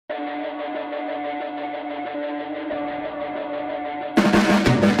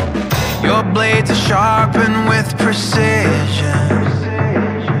Your blades are sharpened with precision,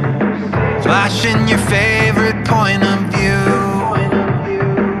 flashing your favorite point of view.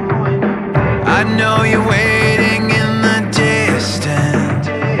 I know you're waiting in the distance,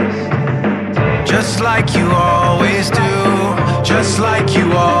 just like you always do, just like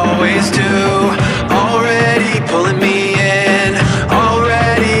you always do. Already pulling me in,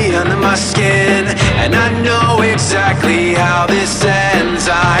 already under my skin, and I know exactly how this ends.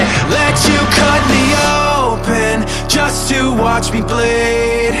 I let you cut me open just to watch me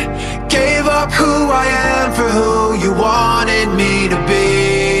bleed. Gave up who I am for who you wanted me to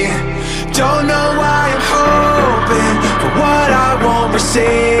be. Don't know why I'm hoping for what I won't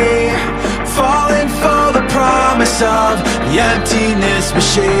receive, falling for the promise of the emptiness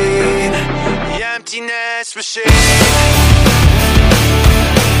machine. The emptiness machine.